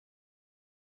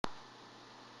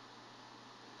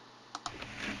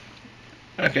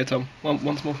Okay, Tom.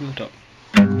 Once more from the top.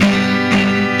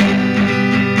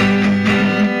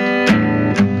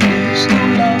 Still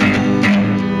love me,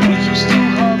 would you still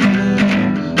hug me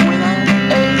when I'm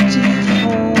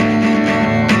 84?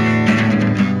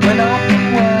 When I've been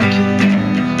working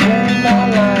all my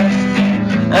life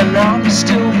and I'm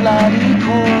still bloody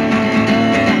poor.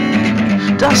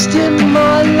 Dust in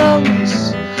my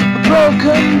lungs, a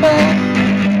broken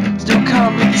back, still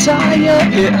can't retire,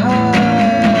 it hurts.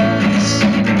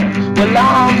 Well,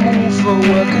 I'm all for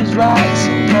workers' rights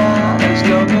and that, as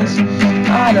long as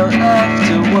I don't have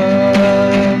to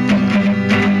work.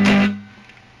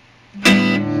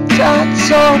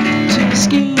 That's off to the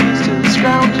schemers, to the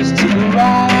scroungers, to the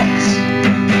rats,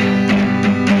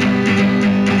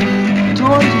 to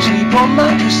ones who sleep on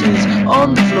mattresses,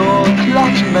 on the floor,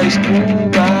 clutching baseball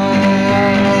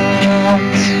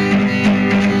bats,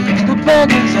 to the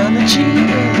beggars and the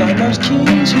cheaters and those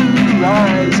kings who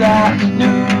rise at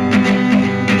noon.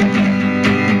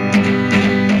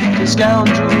 The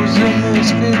scoundrels and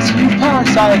misfits, you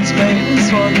parasites, mate,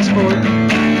 this one's for you.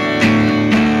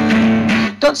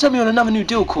 Don't send me on another New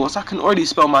Deal course, I can already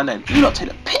spell my name. You lot take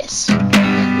the piss.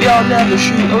 I'll never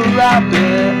shoot a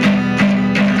rabbit.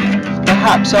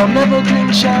 Perhaps I'll never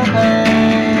drink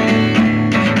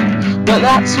champagne, but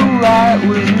that's alright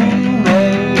with me,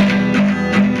 mate.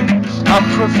 I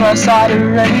prefer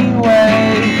cider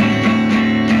anyway.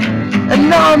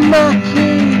 And I'm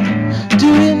happy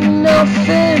doing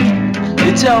nothing.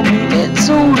 They tell me it's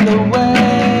all a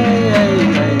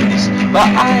waste, but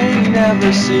I ain't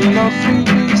never seen a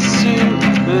three-piece suit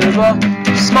with a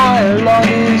smile on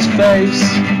his face.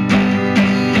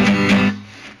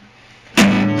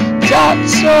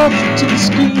 That's off to the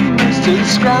schemers, to the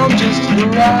scroungers, to the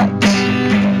rats,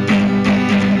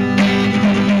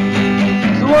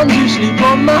 the ones who sleep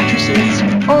on mattresses,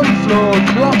 on the floor,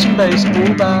 clutching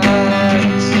baseball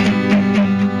bats,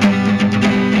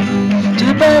 to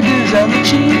the beggars and the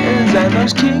cheaters and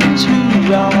those kings who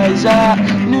rise at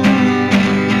noon.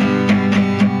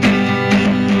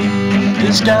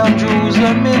 The scoundrels,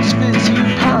 the misfits, you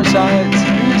parasites,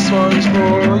 this one's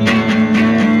for you.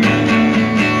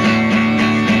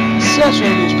 Search for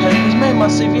newspapers, made my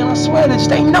CV, and I swear there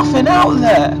just ain't nothing out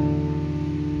there.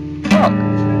 Fuck. A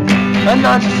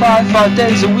 9 to 5, 5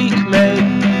 days a week, mate.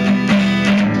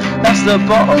 That's the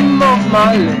bottom of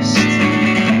my list.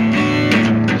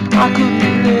 I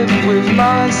couldn't live with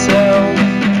myself,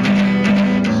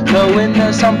 knowing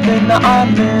there's something that I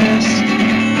missed.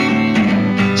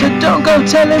 So don't go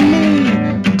telling me,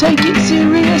 take it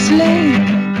seriously.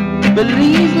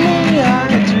 Believe me, I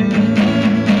do.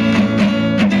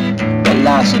 But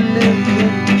life's a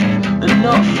living and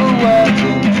not for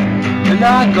working, and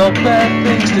I got better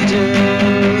things to do.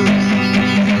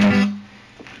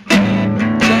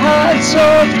 So hats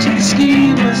off to the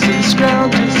schemers, to the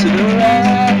scroungers, to the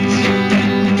rats,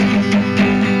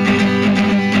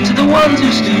 to the ones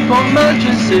who sleep on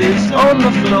mattresses, on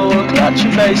the floor,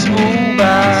 clutching baseball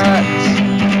bats,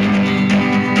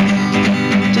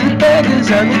 to the beggars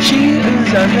and the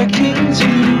cheaters and the kings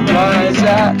who rise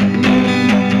at noon.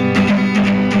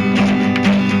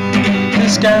 The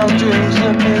scoundrels,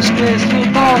 the misfits, the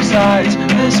parasites,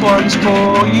 this one's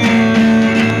for you.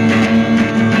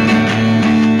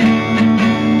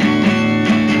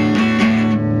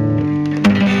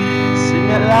 Sing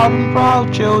it loud and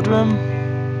proud, children.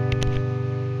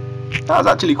 That was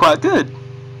actually quite good.